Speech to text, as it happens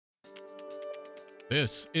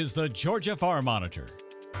This is the Georgia Farm Monitor.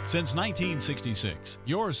 Since 1966,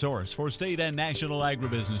 your source for state and national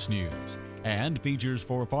agribusiness news, and features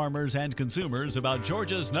for farmers and consumers about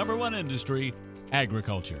Georgia's #1 industry,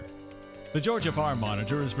 agriculture. The Georgia Farm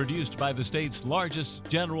Monitor is produced by the state's largest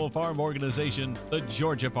general farm organization, the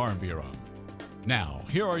Georgia Farm Bureau. Now,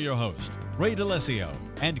 here are your hosts, Ray DeLisio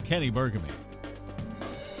and Kenny Bergamy.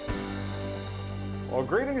 Well,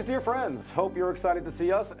 greetings, dear friends. Hope you're excited to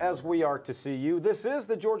see us as we are to see you. This is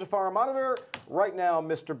the Georgia Farm Monitor. Right now,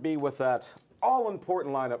 Mr. B with that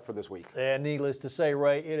all-important lineup for this week. And needless to say,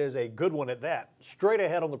 Ray, it is a good one at that. Straight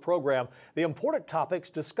ahead on the program, the important topics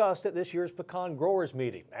discussed at this year's pecan growers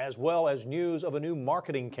meeting, as well as news of a new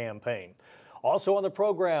marketing campaign. Also on the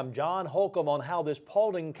program, John Holcomb on how this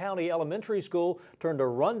Paulding County Elementary School turned a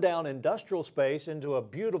rundown industrial space into a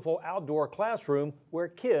beautiful outdoor classroom where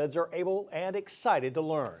kids are able and excited to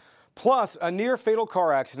learn. Plus, a near-fatal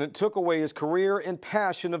car accident took away his career and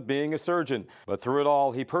passion of being a surgeon. But through it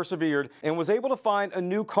all, he persevered and was able to find a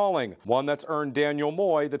new calling, one that's earned Daniel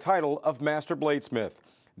Moy the title of Master Bladesmith.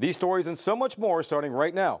 These stories and so much more starting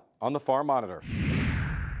right now on the Farm Monitor.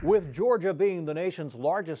 With Georgia being the nation's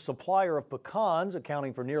largest supplier of pecans,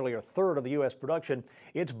 accounting for nearly a third of the U.S. production,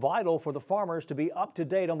 it's vital for the farmers to be up to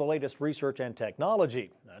date on the latest research and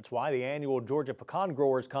technology. That's why the annual Georgia Pecan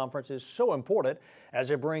Growers Conference is so important, as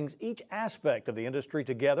it brings each aspect of the industry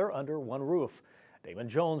together under one roof. Damon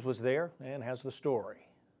Jones was there and has the story.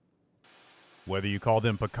 Whether you call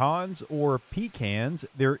them pecans or pecans,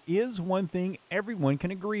 there is one thing everyone can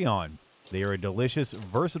agree on. They are a delicious,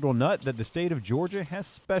 versatile nut that the state of Georgia has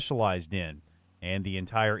specialized in. And the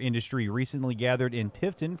entire industry recently gathered in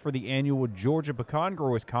Tifton for the annual Georgia Pecan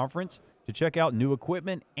Growers Conference to check out new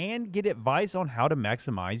equipment and get advice on how to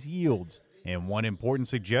maximize yields. And one important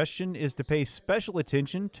suggestion is to pay special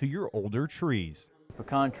attention to your older trees.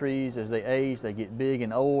 Pecan trees, as they age, they get big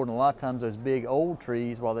and old, and a lot of times those big old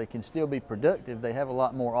trees, while they can still be productive, they have a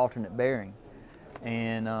lot more alternate bearing.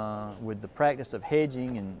 And with the practice of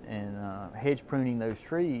hedging and hedge pruning those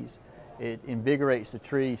trees, it invigorates the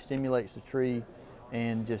tree, stimulates the tree,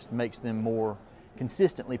 and just makes them more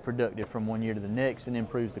consistently productive from one year to the next, and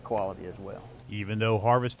improves the quality as well. Even though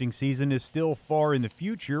harvesting season is still far in the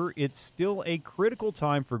future, it's still a critical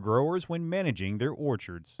time for growers when managing their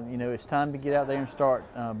orchards. You know, it's time to get out there and start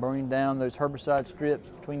burning down those herbicide strips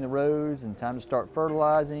between the rows, and time to start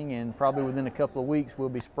fertilizing, and probably within a couple of weeks we'll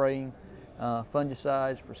be spraying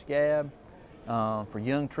fungicides for scab, for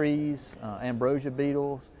young trees. Ambrosia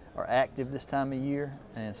beetles are active this time of year,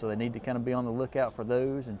 and so they need to kind of be on the lookout for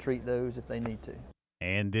those and treat those if they need to.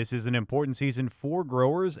 And this is an important season for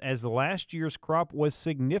growers, as last year's crop was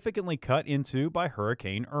significantly cut into by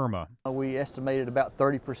Hurricane Irma. We estimated about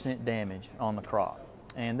 30% damage on the crop,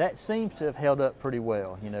 and that seems to have held up pretty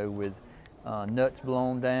well, you know, with nuts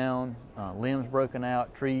blown down, limbs broken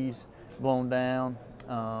out, trees blown down.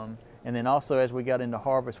 And then also, as we got into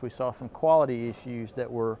harvest, we saw some quality issues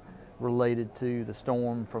that were related to the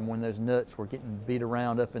storm from when those nuts were getting beat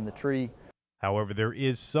around up in the tree. However, there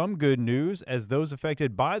is some good news, as those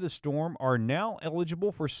affected by the storm are now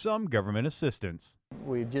eligible for some government assistance.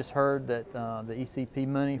 We've just heard that the ECP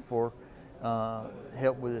money for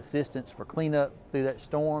help with assistance for cleanup through that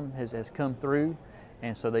storm has come through,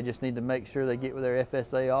 and so they just need to make sure they get with their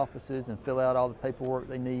FSA offices and fill out all the paperwork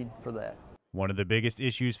they need for that. One of the biggest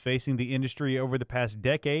issues facing the industry over the past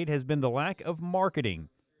decade has been the lack of marketing.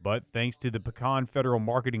 But thanks to the Pecan Federal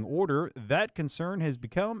Marketing Order, that concern has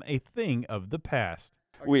become a thing of the past.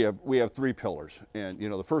 We have three pillars, and you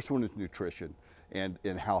know, the first one is nutrition and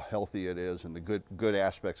how healthy it is, and the good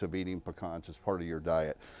aspects of eating pecans as part of your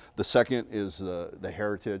diet. The second is the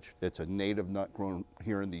heritage. It's a native nut grown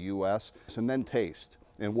here in the U.S. And then taste.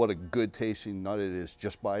 And what a good tasting nut it is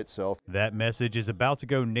just by itself. That message is about to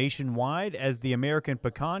go nationwide, as the American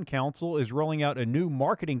Pecan Council is rolling out a new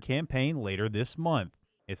marketing campaign later this month.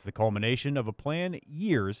 It's the culmination of a plan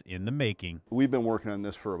years in the making. We've been working on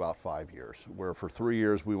this for about 5 years, where for 3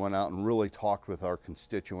 years we went out and really talked with our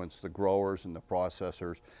constituents, the growers and the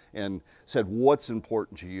processors, and said, what's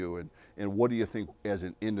important to you, and what do you think as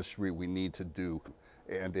an industry we need to do?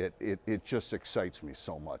 And it just excites me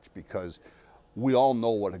so much, because we all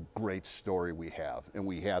know what a great story we have, and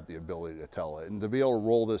we have the ability to tell it. And to be able to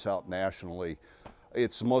roll this out nationally,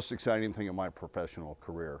 it's the most exciting thing in my professional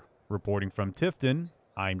career. Reporting from Tifton,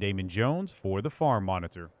 I'm Damon Jones for the Farm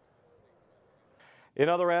Monitor. In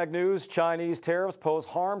other ag news, Chinese tariffs pose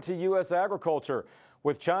harm to U.S. agriculture.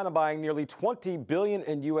 With China buying nearly $20 billion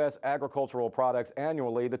in U.S. agricultural products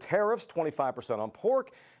annually, the tariffs, 25% on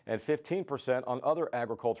pork and 15% on other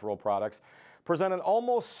agricultural products, present an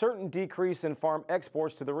almost certain decrease in farm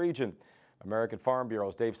exports to the region. American Farm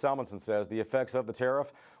Bureau's Dave Salmonson says the effects of the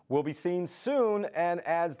tariff will be seen soon and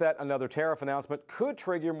adds that another tariff announcement could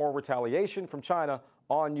trigger more retaliation from China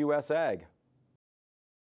on U.S. ag.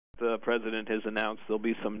 The president has announced there'll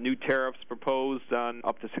be some new tariffs proposed on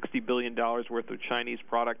up to $60 billion worth of Chinese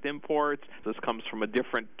product imports. This comes from a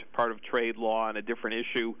different part of trade law and a different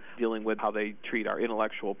issue dealing with how they treat our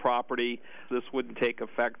intellectual property. This wouldn't take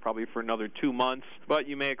effect probably for another 2 months, but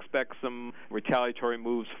you may expect some retaliatory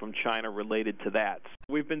moves from China related to that.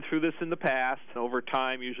 We've been through this in the past. Over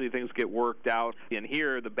time, usually things get worked out. And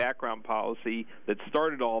here, the background policy that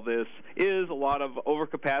started all this is a lot of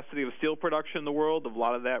overcapacity of steel production in the world, a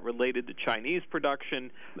lot of that related to Chinese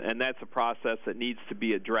production, and that's a process that needs to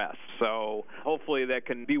be addressed. So hopefully that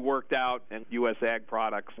can be worked out and U.S. ag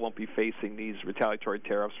products won't be facing these retaliatory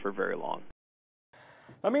tariffs for very long.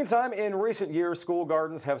 Now, meantime, in recent years, school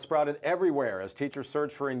gardens have sprouted everywhere as teachers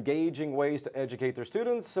search for engaging ways to educate their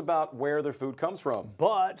students about where their food comes from.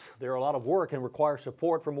 But they're a lot of work and require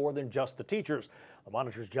support from more than just the teachers. The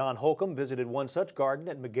Monitor's John Holcomb visited one such garden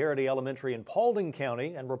at McGarrity Elementary in Paulding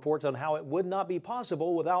County and reports on how it would not be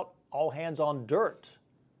possible without all hands on dirt.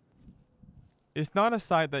 It's not a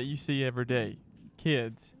sight that you see every day.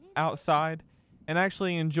 Kids, outside, and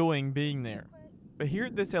actually enjoying being there. But here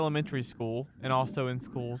at this elementary school, and also in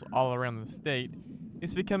schools all around the state,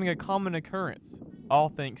 it's becoming a common occurrence, all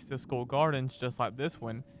thanks to school gardens just like this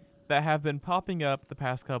one that have been popping up the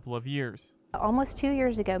past couple of years. Almost 2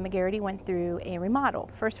 years ago, McGarrity went through a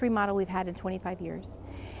remodel, first remodel we've had in 25 years.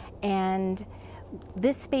 And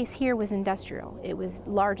this space here was industrial. It was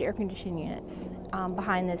large air conditioning units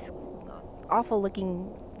behind this awful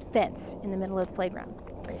looking fence in the middle of the playground.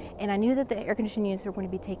 And I knew that the air conditioning units were going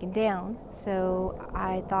to be taken down, so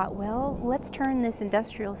I thought, well, let's turn this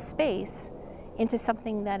industrial space into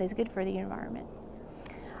something that is good for the environment.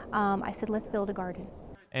 I said, let's build a garden.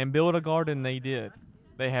 And build a garden they did.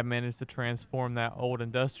 They have managed to transform that old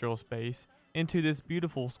industrial space into this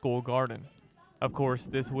beautiful school garden. Of course,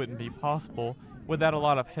 this wouldn't be possible without a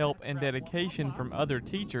lot of help and dedication from other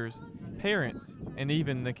teachers, parents, and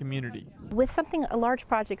even the community. With a large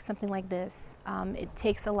project, something like this, it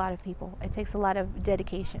takes a lot of people. It takes a lot of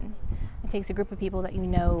dedication. It takes a group of people that you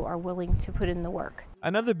know are willing to put in the work.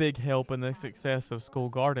 Another big help in the success of school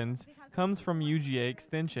gardens comes from UGA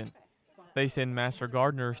Extension. They send master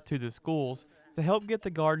gardeners to the schools to help get the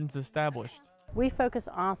gardens established. We focus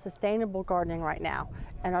on sustainable gardening right now,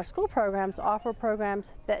 and our school programs offer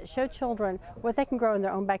programs that show children what they can grow in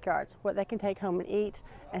their own backyards, what they can take home and eat,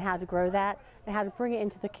 and how to grow that, and how to bring it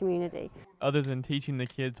into the community. Other than teaching the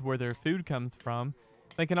kids where their food comes from,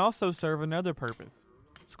 they can also serve another purpose.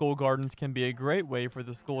 School gardens can be a great way for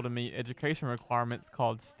the school to meet education requirements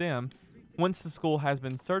called STEM once the school has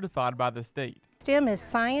been certified by the state. STEM is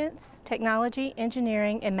science, technology,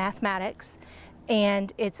 engineering, and mathematics.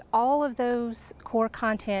 And it's all of those core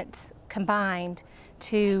contents combined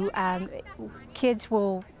to, kids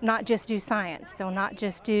will not just do science, they'll not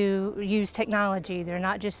just use technology, they're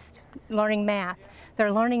not just learning math,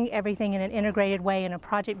 they're learning everything in an integrated way in a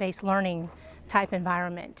project-based learning type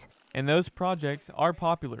environment. And those projects are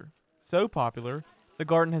popular. So popular, the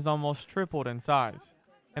garden has almost tripled in size.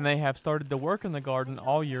 And they have started to work in the garden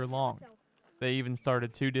all year long. They even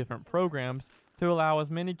started 2 different programs to allow as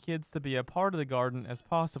many kids to be a part of the garden as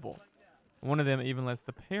possible. One of them even lets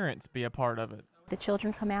the parents be a part of it. The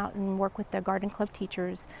children come out and work with the garden club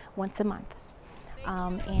teachers once a month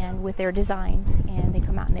and with their designs, and they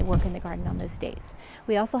come out and they work in the garden on those days.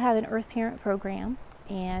 We also have an Earth Parent program,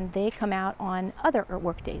 and they come out on other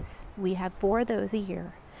work days. We have 4 of those a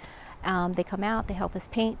year. They come out, they help us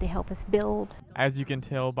paint, they help us build. As you can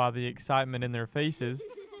tell by the excitement in their faces,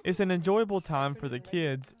 it's an enjoyable time for the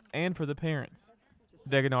kids and for the parents.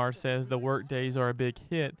 Deganar says the work days are a big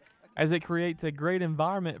hit as it creates a great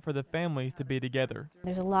environment for the families to be together.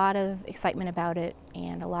 There's a lot of excitement about it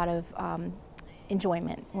and a lot of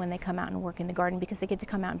enjoyment when they come out and work in the garden because they get to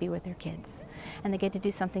come out and be with their kids. And they get to do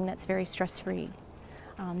something that's very stress-free,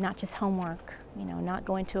 not just homework, not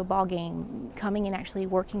going to a ball game, coming and actually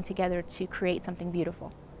working together to create something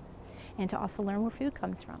beautiful and to also learn where food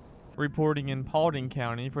comes from. Reporting in Paulding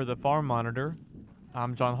County for the Farm Monitor,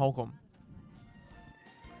 I'm John Holcomb.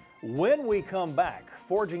 When we come back,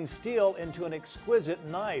 forging steel into an exquisite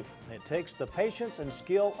knife. It takes the patience and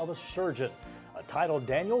skill of a surgeon. A title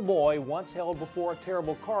Daniel Moy once held before a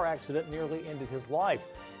terrible car accident nearly ended his life.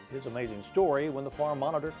 His amazing story when the Farm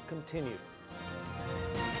Monitor continues.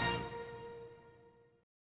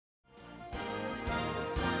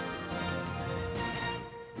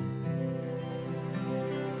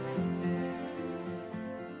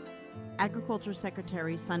 Agriculture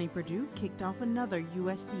Secretary Sonny Perdue kicked off another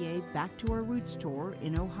USDA Back to Our Roots tour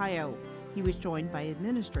in Ohio. He was joined by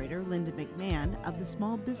Administrator Linda McMahon of the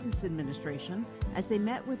Small Business Administration as they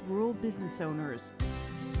met with rural business owners.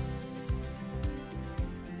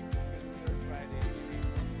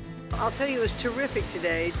 I'll tell you, it was terrific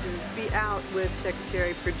today to be out with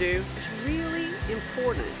Secretary Perdue. It's really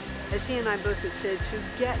important, as he and I both have said, to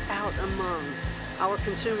get out among our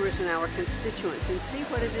consumers and our constituents and see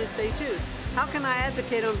what it is they do. How can I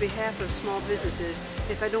advocate on behalf of small businesses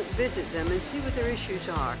if I don't visit them and see what their issues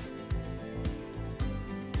are?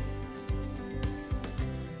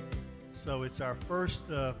 So it's our first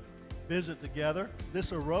visit together.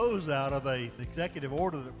 This arose out of an executive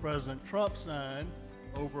order that President Trump signed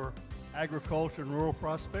over agriculture and rural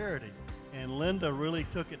prosperity. And Linda really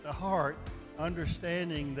took it to heart,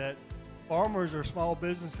 understanding that farmers are small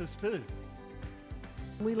businesses too.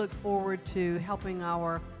 We look forward to helping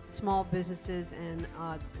our small businesses and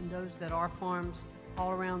those that are farms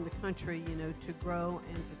all around the country, to grow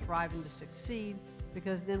and to thrive and to succeed,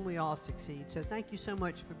 because then we all succeed. So thank you so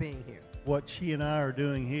much for being here. What she and I are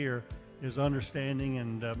doing here is understanding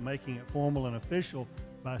and making it formal and official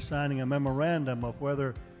by signing a memorandum of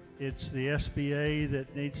whether it's the SBA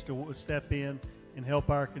that needs to step in and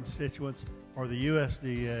help our constituents or the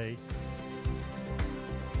USDA.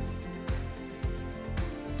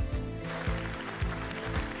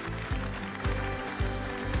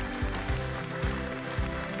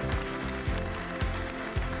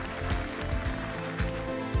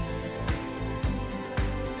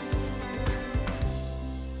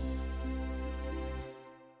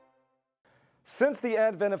 Since the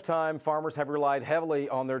advent of time, farmers have relied heavily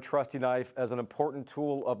on their trusty knife as an important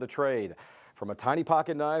tool of the trade. From a tiny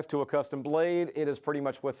pocket knife to a custom blade, it is pretty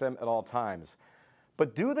much with them at all times.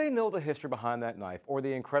 But do they know the history behind that knife or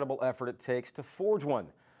the incredible effort it takes to forge one?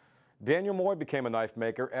 Daniel Moy became a knife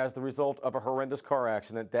maker as the result of a horrendous car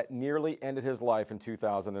accident that nearly ended his life in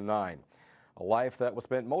 2009. A life that was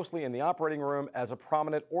spent mostly in the operating room as a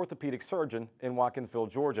prominent orthopedic surgeon in Watkinsville,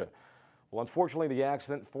 Georgia. Well, unfortunately, the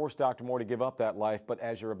accident forced Dr. Moore to give up that life, but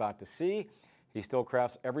as you're about to see, he still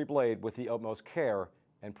crafts every blade with the utmost care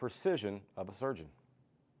and precision of a surgeon.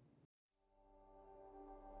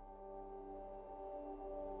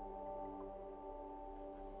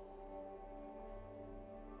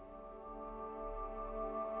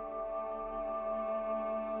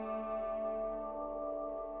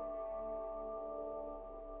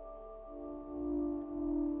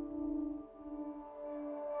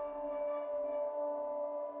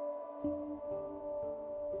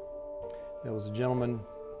 There was a gentleman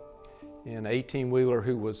in an 18-wheeler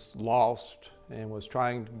who was lost and was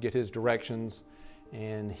trying to get his directions,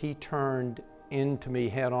 and he turned into me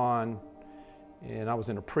head on, and I was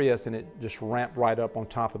in a Prius, and it just ramped right up on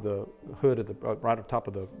top of the hood of the right on top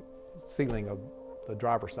of the ceiling of the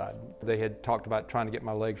driver's side. They had talked about trying to get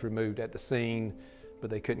my legs removed at the scene, but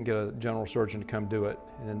they couldn't get a general surgeon to come do it.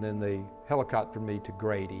 And then they helicoptered me to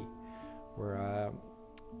Grady, where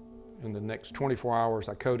in the next 24 hours,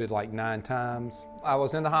 I coded like 9 times. I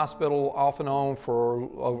was in the hospital off and on for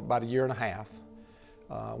about a year and a half.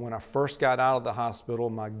 When I first got out of the hospital,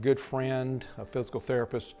 my good friend, a physical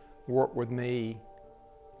therapist, worked with me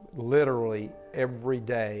literally every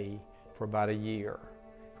day for about a year.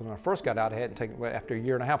 Because when I first got out, after a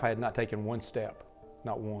year and a half, I had not taken one step,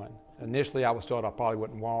 not one. Initially, I was told I probably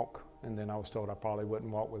wouldn't walk, and then I was told I probably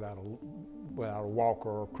wouldn't walk without a walker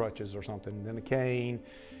or crutches or something, and then a cane.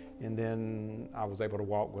 And then I was able to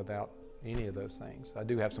walk without any of those things. I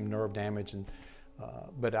do have some nerve damage,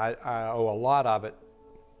 but I owe a lot of it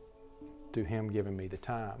to him giving me the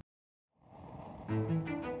time.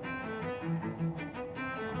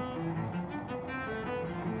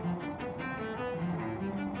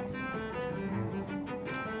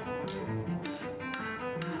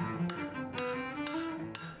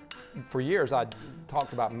 For years, I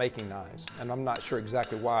talked about making knives, and I'm not sure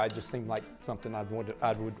exactly why. It just seemed like something I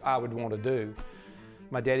would want to do.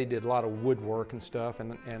 My daddy did a lot of woodwork and stuff,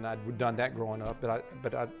 and I'd done that growing up.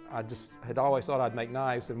 But I just had always thought I'd make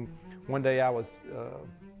knives. And one day I was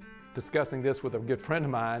discussing this with a good friend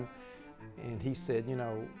of mine, and he said,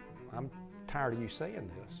 I'm tired of you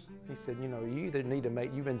saying this. He said, you either need to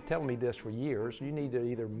make. You've been telling me this for years. You need to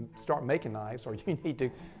either start making knives, or you need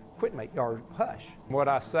to quit making, or hush. What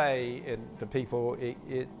I say to people,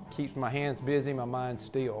 it keeps my hands busy, my mind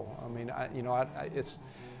still. I mean, I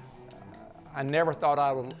never thought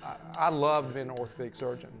I loved being an orthopedic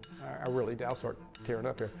surgeon. I really did. I'll start tearing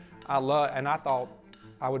up here. And I thought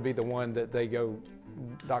I would be the one that they go,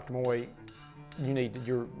 Dr. Moy,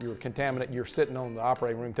 you're contaminated, you're sitting on the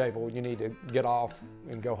operating room table, you need to get off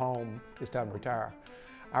and go home, it's time to retire.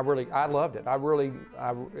 I loved it. I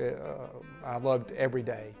loved every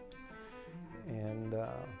day. And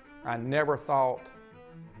I never thought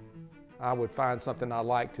I would find something I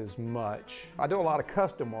liked as much. I do a lot of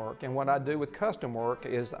custom work, and what I do with custom work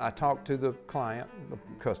is I talk to the client, the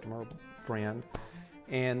customer, friend,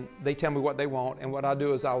 and they tell me what they want, and what I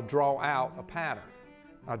do is I'll draw out a pattern.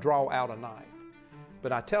 I draw out a knife.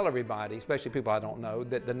 But I tell everybody, especially people I don't know,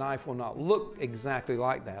 that the knife will not look exactly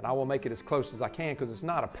like that. I will make it as close as I can because it's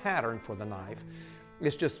not a pattern for the knife.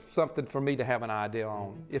 It's just something for me to have an idea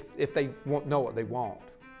on if they know what they want.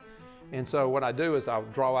 And so what I do is I'll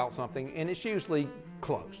draw out something, and it's usually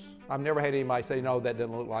close. I've never had anybody say, no, that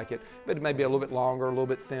doesn't look like it, but it may be a little bit longer, a little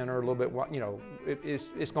bit thinner, a little bit, you know,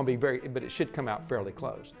 it's going to be but it should come out fairly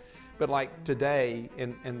close. But like today,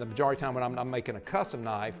 and the majority of the time when I'm making a custom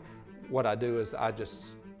knife, what I do is I just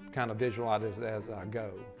kind of visualize it as I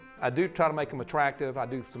go. I do try to make them attractive. I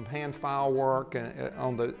do some hand file work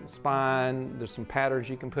on the spine. There's some patterns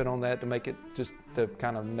you can put on that to make it to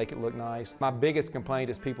kind of make it look nice. My biggest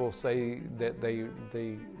complaint is people say that they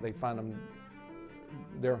find them,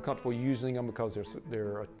 they're uncomfortable using them because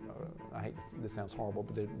they're I hate this sounds horrible,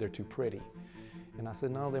 but they're too pretty. And I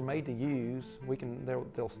said, no, they're made to use.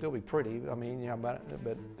 They'll still be pretty. I mean, you know,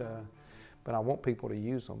 but I want people to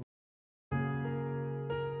use them.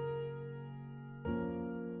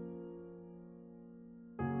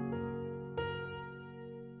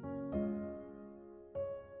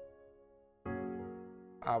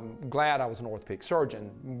 I'm glad I was an orthopedic surgeon,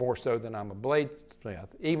 more so than I'm a bladesmith,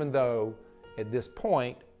 even though at this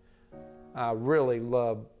point I really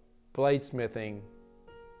love bladesmithing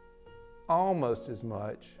almost as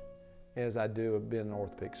much as I do of being an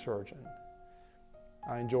orthopedic surgeon.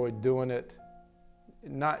 I enjoy doing it,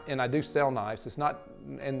 and I do sell knives,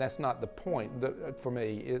 and that's not the point for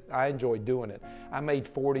me. I enjoy doing it. I made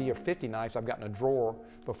 40 or 50 knives I've got in a drawer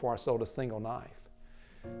before I sold a single knife.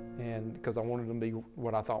 And because I wanted them to be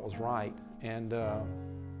what I thought was right, and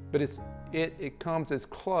but it comes as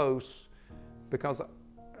close because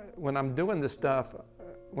when I'm doing this stuff,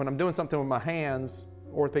 when I'm doing something with my hands,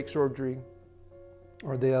 orthopedic surgery,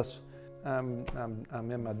 or this, I'm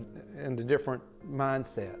in a different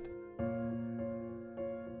mindset.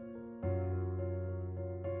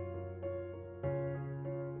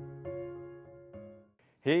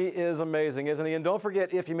 He is amazing, isn't he? And don't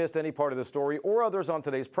forget, if you missed any part of the story or others on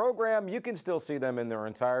today's program, you can still see them in their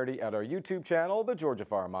entirety at our YouTube channel, the Georgia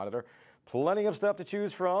Fire Monitor. Plenty of stuff to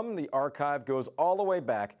choose from. The archive goes all the way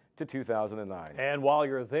back to 2009. And while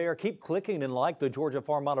you're there, keep clicking and like the Georgia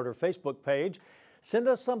Fire Monitor Facebook page. Send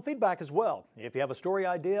us some feedback as well. If you have a story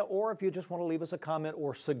idea or if you just want to leave us a comment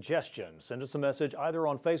or suggestion, send us a message either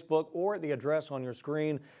on Facebook or at the address on your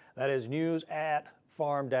screen. That is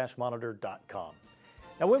news@farm-monitor.com.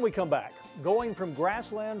 Now, when we come back, going from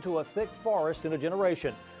grassland to a thick forest in a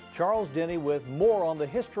generation, Charles Denny with more on the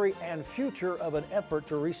history and future of an effort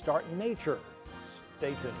to restart nature.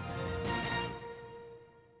 Stay tuned.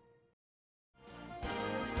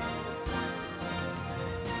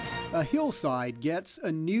 A hillside gets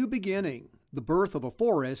a new beginning, the birth of a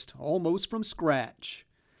forest almost from scratch.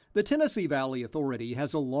 The Tennessee Valley Authority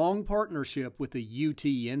has a long partnership with the UT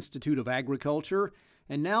Institute of Agriculture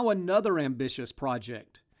and now another ambitious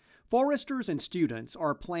project. Foresters and students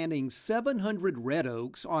are planting 700 red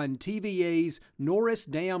oaks on TVA's Norris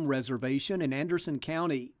Dam Reservation in Anderson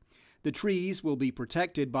County. The trees will be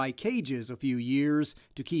protected by cages a few years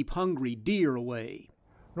to keep hungry deer away.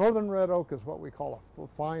 Northern red oak is what we call a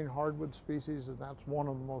fine hardwood species, and that's one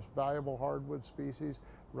of the most valuable hardwood species.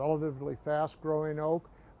 Relatively fast-growing oak,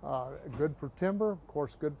 good for timber, of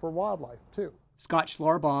course good for wildlife too. Scott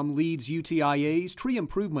Schlarbaum leads UTIA's tree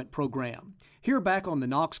improvement program. Here back on the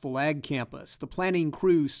Knoxville Ag campus, the planting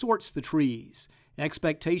crew sorts the trees.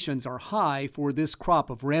 Expectations are high for this crop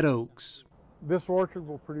of red oaks. This orchard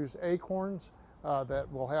will produce acorns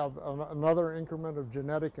that will have another increment of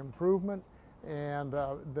genetic improvement, and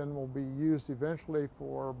then will be used eventually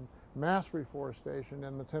for mass reforestation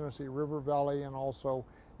in the Tennessee River Valley and also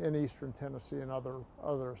in eastern Tennessee and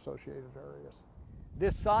other associated areas.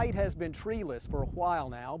 This site has been treeless for a while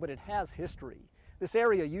now, but it has history. This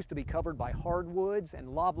area used to be covered by hardwoods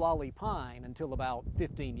and loblolly pine until about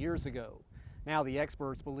 15 years ago. Now the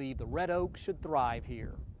experts believe the red oak should thrive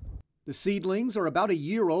here. The seedlings are about a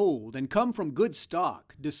year old and come from good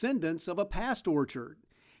stock, descendants of a past orchard.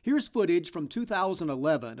 Here's footage from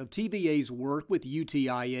 2011 of TVA's work with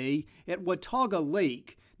UTIA at Watauga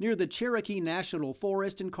Lake near the Cherokee National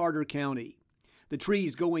Forest in Carter County. The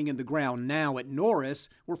trees going in the ground now at Norris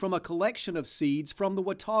were from a collection of seeds from the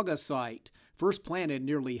Watauga site, first planted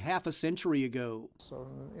nearly half a century ago. So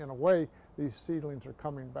in a way, these seedlings are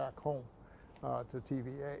coming back home to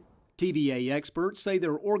TVA. TVA experts say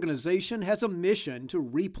their organization has a mission to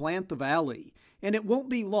replant the valley, and it won't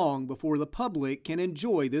be long before the public can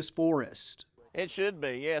enjoy this forest. It should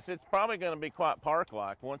be, yes. It's probably going to be quite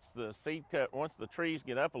park-like once the once the trees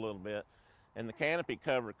get up a little bit and the canopy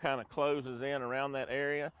cover kind of closes in around that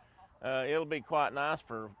area. It'll be quite nice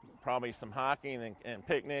for probably some hiking and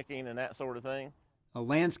picnicking and that sort of thing. A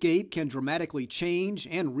landscape can dramatically change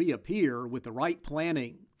and reappear with the right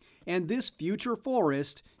planning. And this future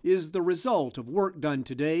forest is the result of work done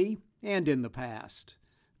today and in the past.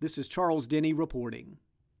 This is Charles Denny reporting.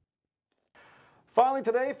 Finally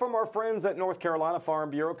today, from our friends at North Carolina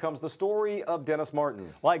Farm Bureau comes the story of Dennis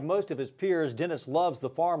Martin. Like most of his peers, Dennis loves the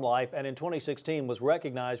farm life and in 2016 was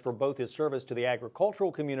recognized for both his service to the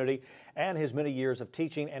agricultural community and his many years of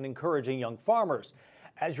teaching and encouraging young farmers.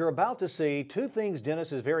 As you're about to see, two things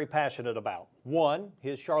Dennis is very passionate about. One,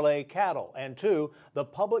 his Charolais cattle, and two, the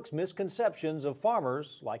public's misconceptions of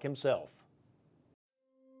farmers like himself.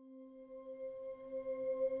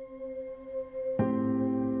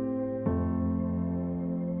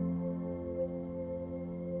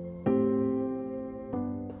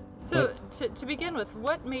 So to begin with,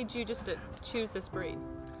 what made you just choose this breed?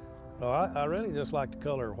 Well, I really just like the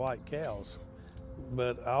color of white cows,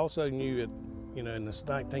 but I also knew it. You know, in the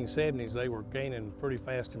 1970s, they were gaining pretty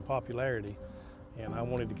fast in popularity, and I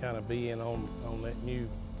wanted to kind of be in on that new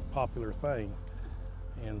popular thing,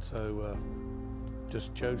 and so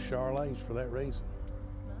just chose Charolais for that reason.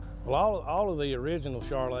 Well, all of the original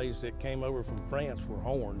Charolais that came over from France were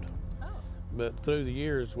horned, but through the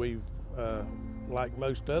years, we've, like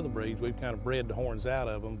most other breeds, we've kind of bred the horns out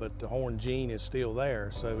of them, but the horn gene is still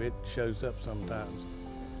there, so it shows up sometimes.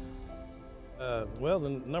 Well, the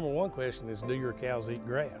number one question is, do your cows eat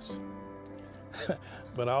grass?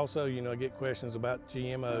 But also, you know, I get questions about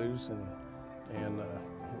GMOs and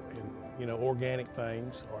you know, organic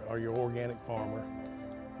things. Are you an organic farmer?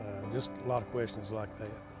 Just a lot of questions like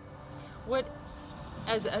that. What,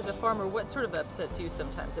 as a farmer, what sort of upsets you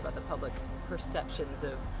sometimes about the public perceptions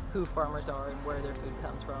of who farmers are and where their food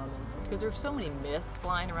comes from? Because there's so many myths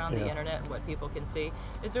flying around the internet and what people can see.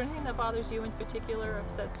 Is there anything that bothers you in particular,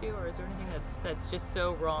 upsets you, or is there anything that's just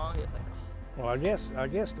so wrong? It's like, well, I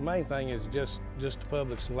guess the main thing is just the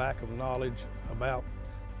public's lack of knowledge about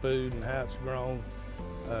food and how it's grown.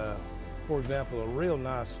 For example, a real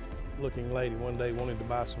nice looking lady one day wanted to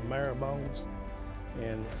buy some marrow bones,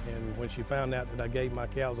 and when she found out that I gave my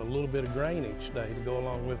cows a little bit of grain each day to go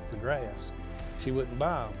along with the grass, she wouldn't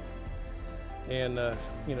buy them. And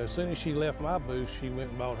you know, as soon as she left my booth, she went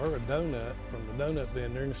and bought her a donut from the donut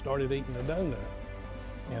vendor and started eating the donut.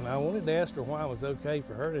 And I wanted to ask her why it was okay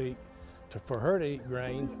for her to eat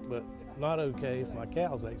grain, but not okay if my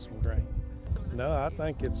cows ate some grain. No, I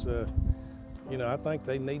think it's you know, I think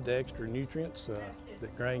they need the extra nutrients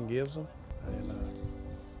that grain gives them, and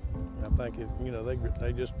I think you know,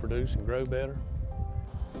 they just produce and grow better.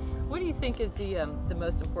 what do you think is the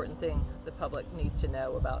most important thing the public needs to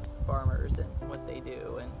know about farmers and what they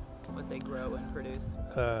do and what they grow and produce?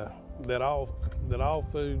 That all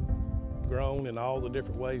food grown in all the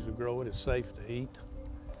different ways we grow it is safe to eat.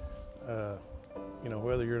 You know,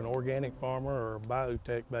 whether you're an organic farmer or a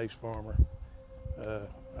biotech-based farmer,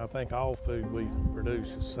 I think all food we produce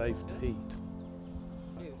is safe to eat.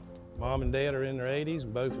 Mom and Dad are in their 80s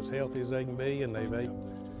and both as healthy as they can be, and they've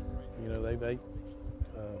ate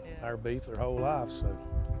our beef their whole life. So.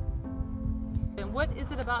 And what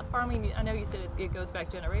is it about farming? I know you said it goes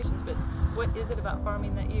back generations, but what is it about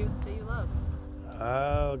farming that you love?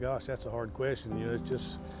 Oh gosh, that's a hard question. You know, it's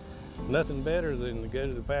just nothing better than to go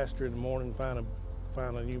to the pasture in the morning and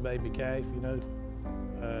find a new baby calf. You know,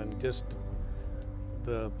 and just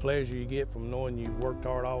the pleasure you get from knowing you've worked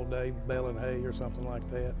hard all day baling hay or something like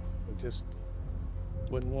that. I just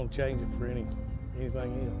wouldn't want to change it for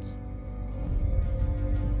anything else.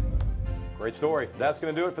 Great story. That's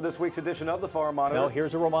going to do it for this week's edition of the Farm Monitor. Now,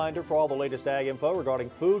 here's a reminder for all the latest ag info regarding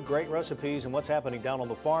food, great recipes, and what's happening down on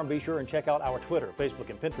the farm. Be sure and check out our Twitter, Facebook,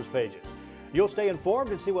 and Pinterest pages. You'll stay informed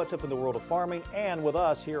and see what's up in the world of farming and with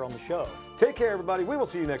us here on the show. Take care, everybody. We will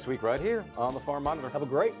see you next week right here on the Farm Monitor. Have a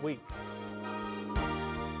great week.